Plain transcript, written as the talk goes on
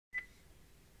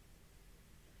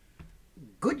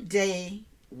Good day,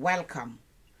 welcome.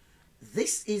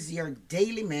 This is your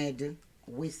Daily Med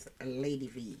with Lady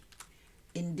V.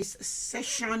 In this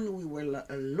session, we will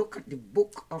look at the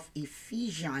book of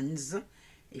Ephesians,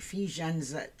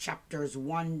 chapters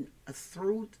 1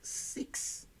 through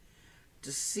 6,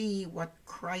 to see what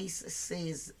Christ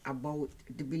says about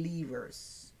the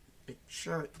believers. The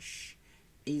church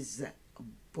is a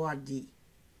body.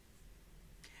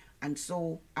 And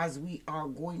so, as we are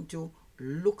going to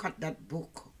look at that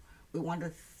book, we want to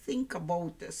think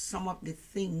about some of the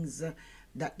things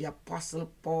that the Apostle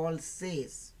Paul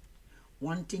says.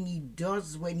 One thing he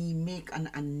does when he make an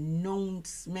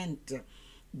announcement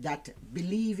that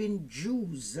believing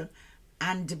Jews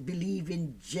and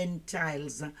believing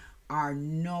Gentiles are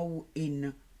now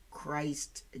in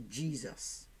Christ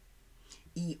Jesus.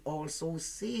 He also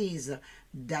says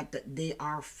that they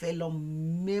are fellow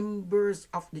members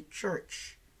of the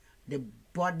church, the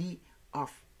body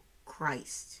of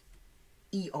Christ.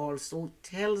 He also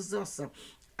tells us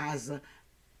as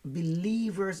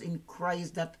believers in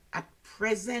Christ that at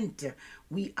present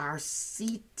we are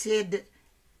seated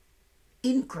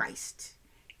in Christ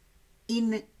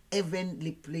in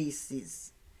heavenly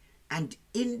places, and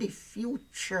in the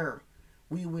future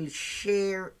we will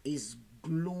share his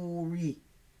glory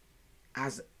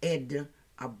as head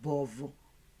above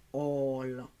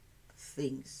all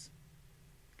things.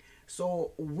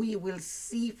 So we will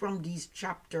see from these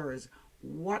chapters,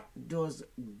 what does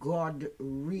God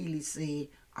really say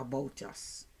about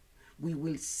us? We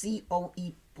will see how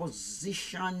he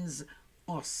positions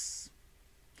us,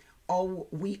 how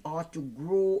we are to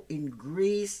grow in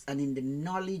grace and in the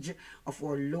knowledge of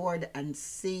our Lord and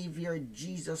Savior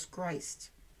Jesus Christ,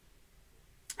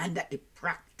 and that the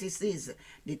practices,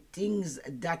 the things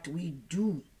that we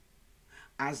do,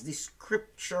 as the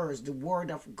scriptures, the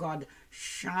word of God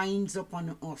shines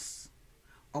upon us,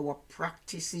 our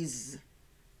practices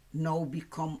now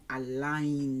become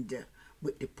aligned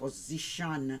with the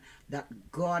position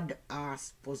that God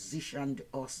has positioned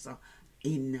us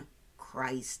in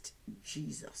Christ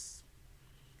Jesus.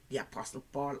 The Apostle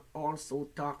Paul also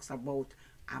talks about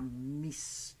a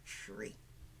mystery.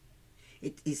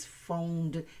 It is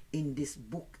found in this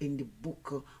book, in the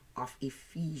book of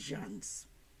Ephesians,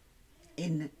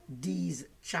 in these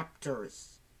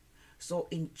chapters. So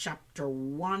in chapter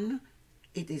 1,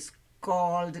 it is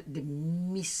called the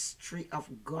mystery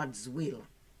of God's will,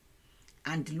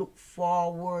 and look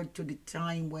forward to the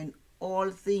time when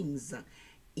all things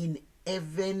in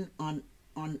heaven and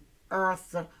on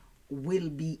earth will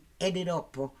be added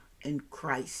up in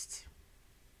Christ.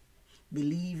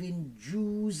 Believing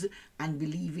Jews and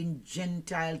believing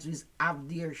Gentiles will have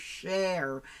their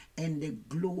share in the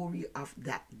glory of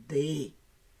that day.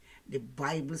 The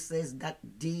Bible says that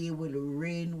they will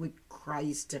reign with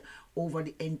Christ over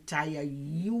the entire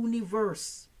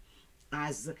universe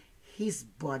as his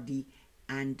body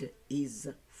and his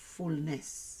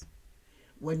fullness.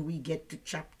 When we get to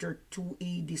chapter 2,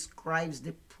 he describes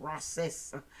the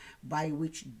process by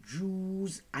which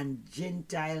Jews and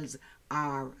Gentiles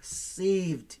are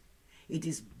saved. It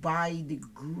is by the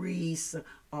grace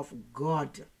of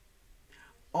God.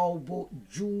 How both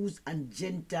Jews and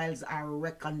Gentiles are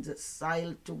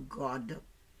reconciled to God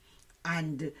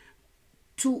and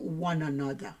to one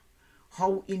another.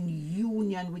 How in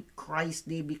union with Christ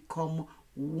they become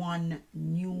one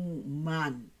new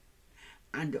man.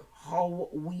 And how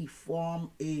we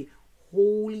form a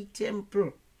holy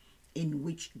temple in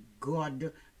which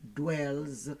God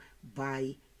dwells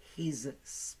by his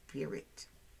Spirit.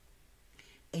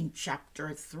 In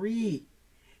chapter 3,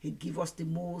 it gives us the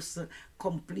most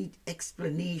complete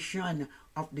explanation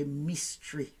of the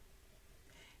mystery.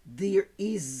 There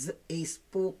is a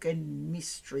spoken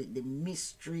mystery, the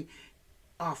mystery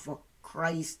of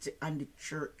Christ and the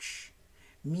church,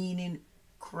 meaning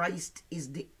Christ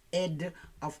is the head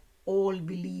of all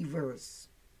believers,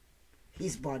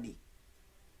 his body.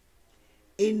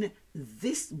 In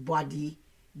this body,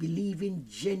 believing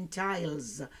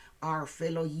Gentiles are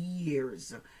fellow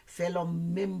heirs, fellow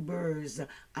members,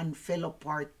 and fellow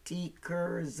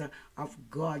partakers of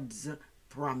God's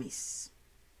promise.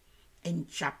 In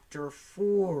chapter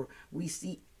 4, we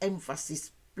see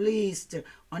emphasis placed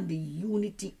on the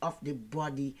unity of the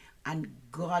body and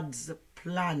God's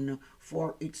plan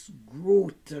for its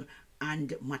growth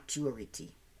and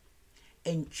maturity.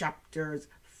 In chapters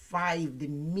 5, the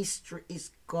mystery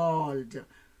is called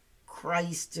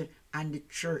Christ and the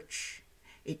church.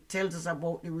 It tells us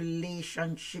about the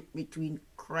relationship between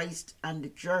Christ and the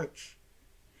church.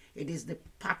 It is the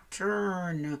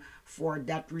pattern for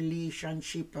that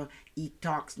relationship. He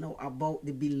talks now about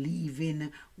the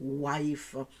believing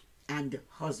wife and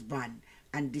husband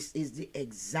and this is the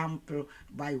example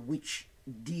by which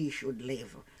they should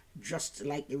live, just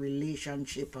like the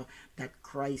relationship that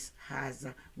Christ has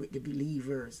with the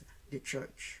believers, the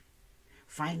church.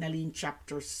 Finally, in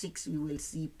chapter 6, we will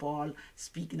see Paul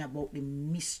speaking about the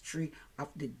mystery of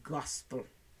the gospel,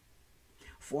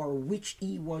 for which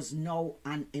he was now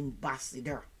an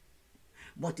ambassador,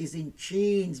 but is in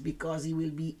chains because he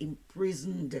will be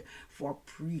imprisoned for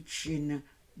preaching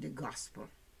the gospel.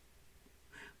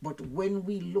 But when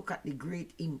we look at the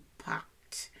great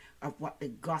impact of what the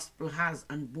gospel has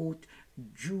on both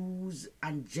Jews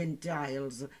and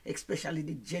Gentiles, especially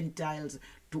the Gentiles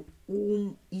to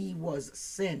whom he was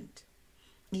sent,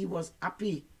 he was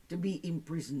happy to be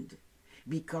imprisoned,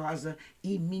 because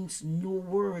he minced no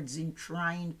words in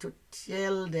trying to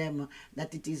tell them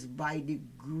that it is by the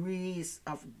grace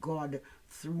of God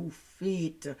through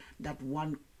faith that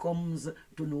one comes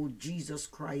to know Jesus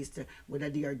Christ,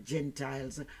 whether they are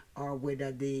Gentiles or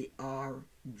whether they are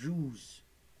Jews.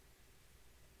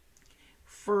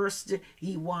 First,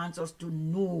 he wants us to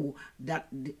know that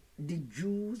the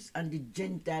Jews and the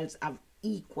Gentiles have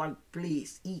equal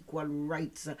place, equal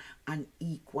rights, and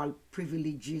equal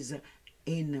privileges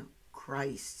in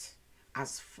Christ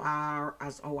as far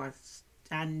as our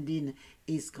standing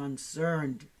is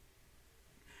concerned.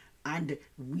 And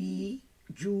we,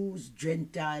 Jews,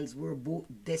 Gentiles, were both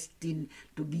destined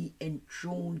to be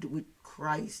enthroned with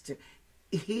Christ,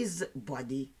 his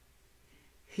body,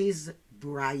 his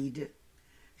bride,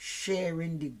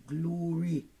 sharing the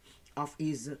glory of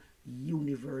his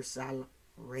universal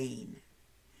reign.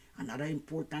 Another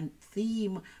important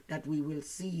theme that we will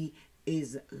see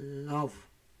is love.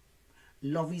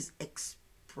 Love is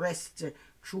expressed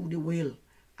through the will,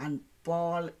 and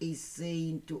Paul is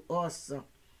saying to us,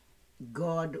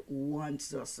 God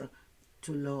wants us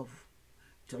to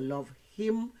love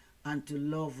him and to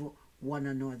love one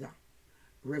another.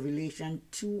 Revelation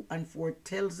 2 and 4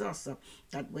 tells us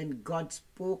that when God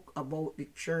spoke about the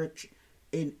church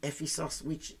in Ephesus,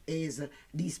 which is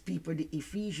these people, the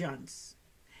Ephesians,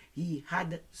 he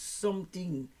had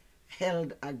something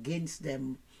held against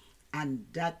them, and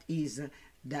that is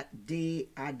that they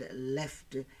had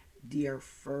left their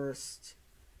first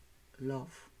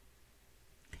love.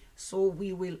 So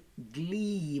we will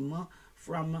glean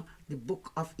from the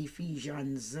book of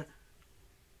Ephesians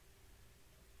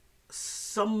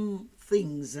some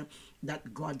things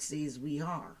that God says we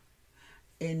are.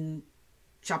 In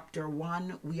chapter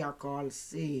 1, we are called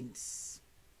saints.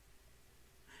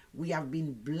 We have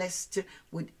been blessed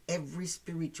with every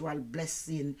spiritual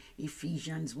blessing,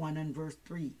 Ephesians 1 and verse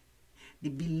 3. The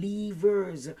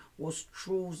believers was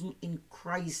chosen in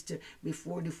Christ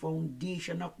before the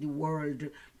foundation of the world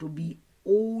to be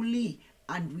holy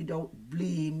and without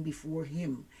blame before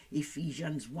him,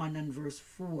 Ephesians 1 and verse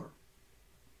 4.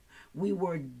 We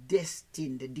were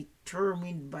destined,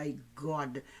 determined by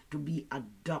God to be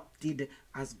adopted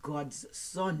as God's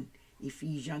son,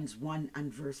 Ephesians 1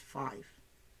 and verse 5.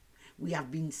 We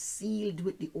have been sealed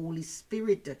with the Holy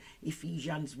Spirit,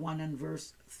 Ephesians 1 and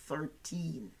verse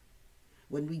 13.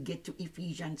 When we get to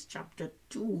Ephesians chapter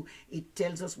 2, it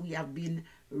tells us we have been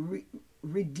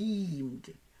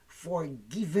redeemed,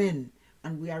 forgiven,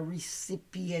 and we are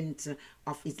recipients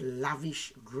of his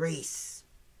lavish grace.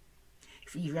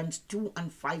 Ephesians 2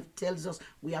 and 5 tells us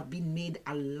we have been made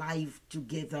alive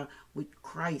together with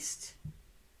Christ.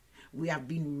 We have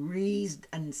been raised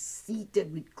and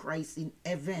seated with Christ in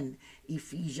heaven,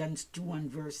 Ephesians 2 and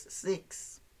verse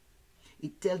 6.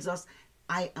 It tells us,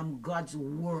 I am God's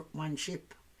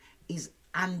workmanship, his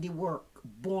handiwork,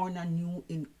 born anew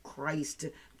in Christ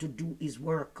to do his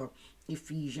work,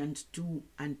 Ephesians 2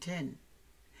 and 10.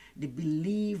 The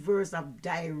believers have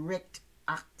direct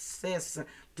access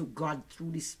to God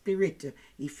through the Spirit,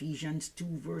 Ephesians 2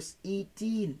 verse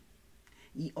 18.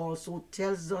 He also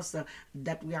tells us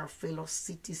that we are fellow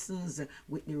citizens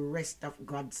with the rest of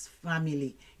God's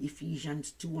family,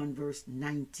 Ephesians 2 and verse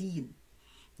 19.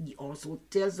 He also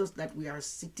tells us that we are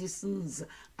citizens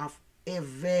of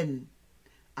heaven,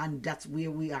 and that's where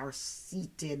we are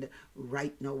seated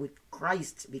right now with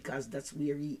Christ, because that's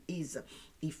where he is,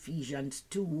 Ephesians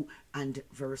 2 and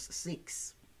verse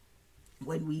 6.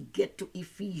 When we get to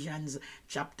Ephesians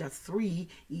chapter 3,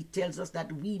 he tells us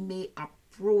that we may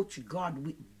approach God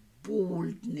with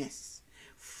boldness,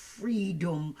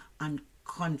 freedom, and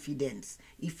confidence.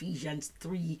 Ephesians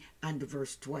 3 and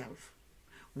verse 12.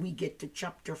 We get to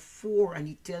chapter 4 and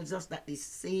he tells us that the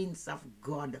saints of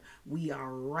God, we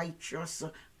are righteous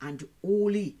and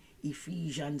holy.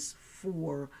 Ephesians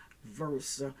 4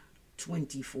 verse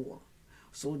 24.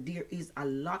 So there is a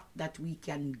lot that we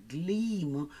can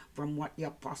glean from what the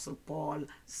Apostle Paul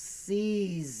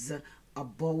says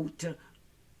about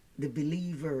the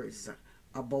believers,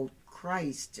 about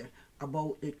Christ,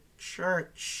 about the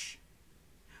church.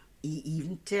 He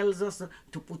even tells us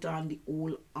to put on the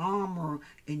whole armor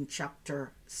in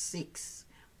chapter 6.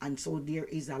 And so there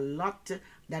is a lot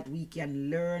that we can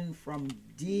learn from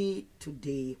day to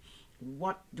day.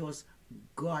 What does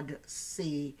God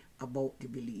say about the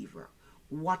believer?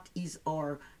 What is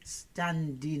our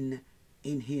standing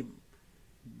in Him?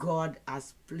 God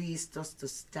has placed us to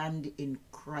stand in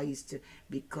Christ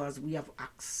because we have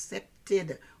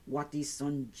accepted what His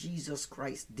Son Jesus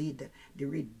Christ did, the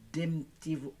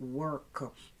redemptive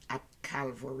work at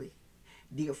Calvary.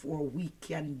 Therefore, we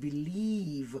can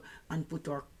believe and put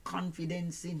our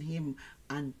confidence in Him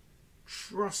and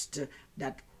trust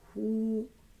that who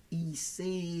He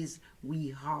says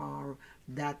we are,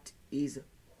 that is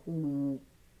who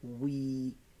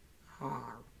we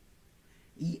are.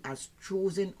 He has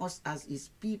chosen us as His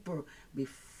people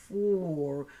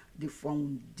before the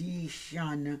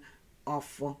foundation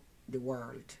of the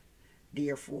world.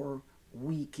 Therefore,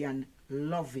 we can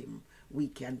love Him. We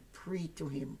can pray to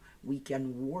Him. We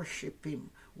can worship Him.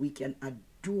 We can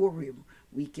adore Him.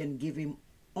 We can give Him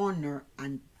honor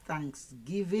and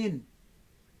thanksgiving.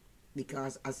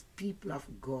 Because as people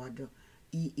of God,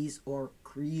 He is our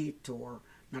Creator.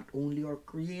 Not only our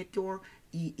Creator,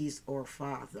 He is our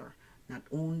Father. Not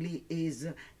only is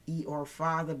He our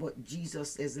Father, but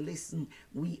Jesus says, listen,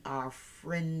 we are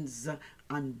friends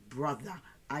and brother.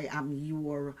 I am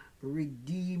your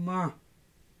Redeemer.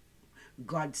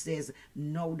 God says,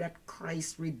 now that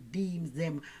Christ redeems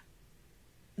them,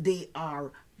 they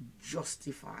are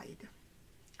justified.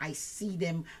 I see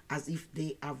them as if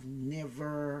they have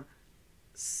never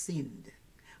sinned.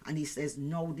 And He says,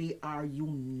 now they are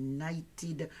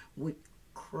united with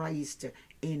Christ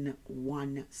in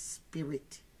one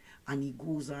spirit. And He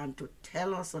goes on to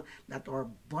tell us that our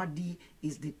body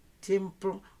is the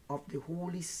temple of the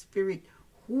Holy Spirit,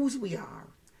 whose we are.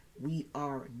 We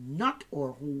are not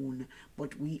our own,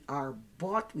 but we are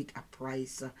bought with a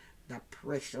price, the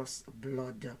precious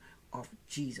blood of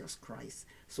Jesus Christ.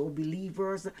 So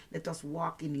believers, let us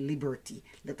walk in liberty.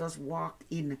 Let us walk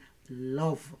in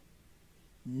love,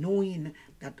 knowing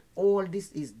that all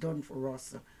this is done for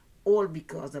us, all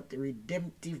because of the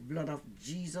redemptive blood of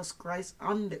Jesus Christ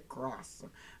on the cross,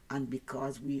 and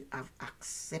because we have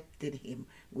accepted Him.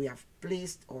 We have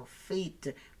placed our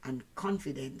faith and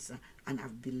confidence and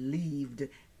have believed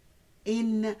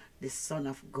in the Son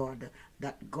of God,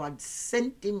 that God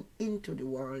sent Him into the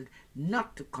world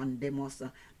not to condemn us,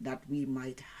 that we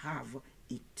might have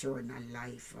eternal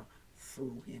life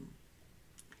through Him.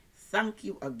 Thank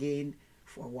you again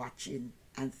for watching,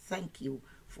 and thank you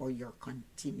for your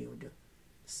continued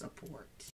support.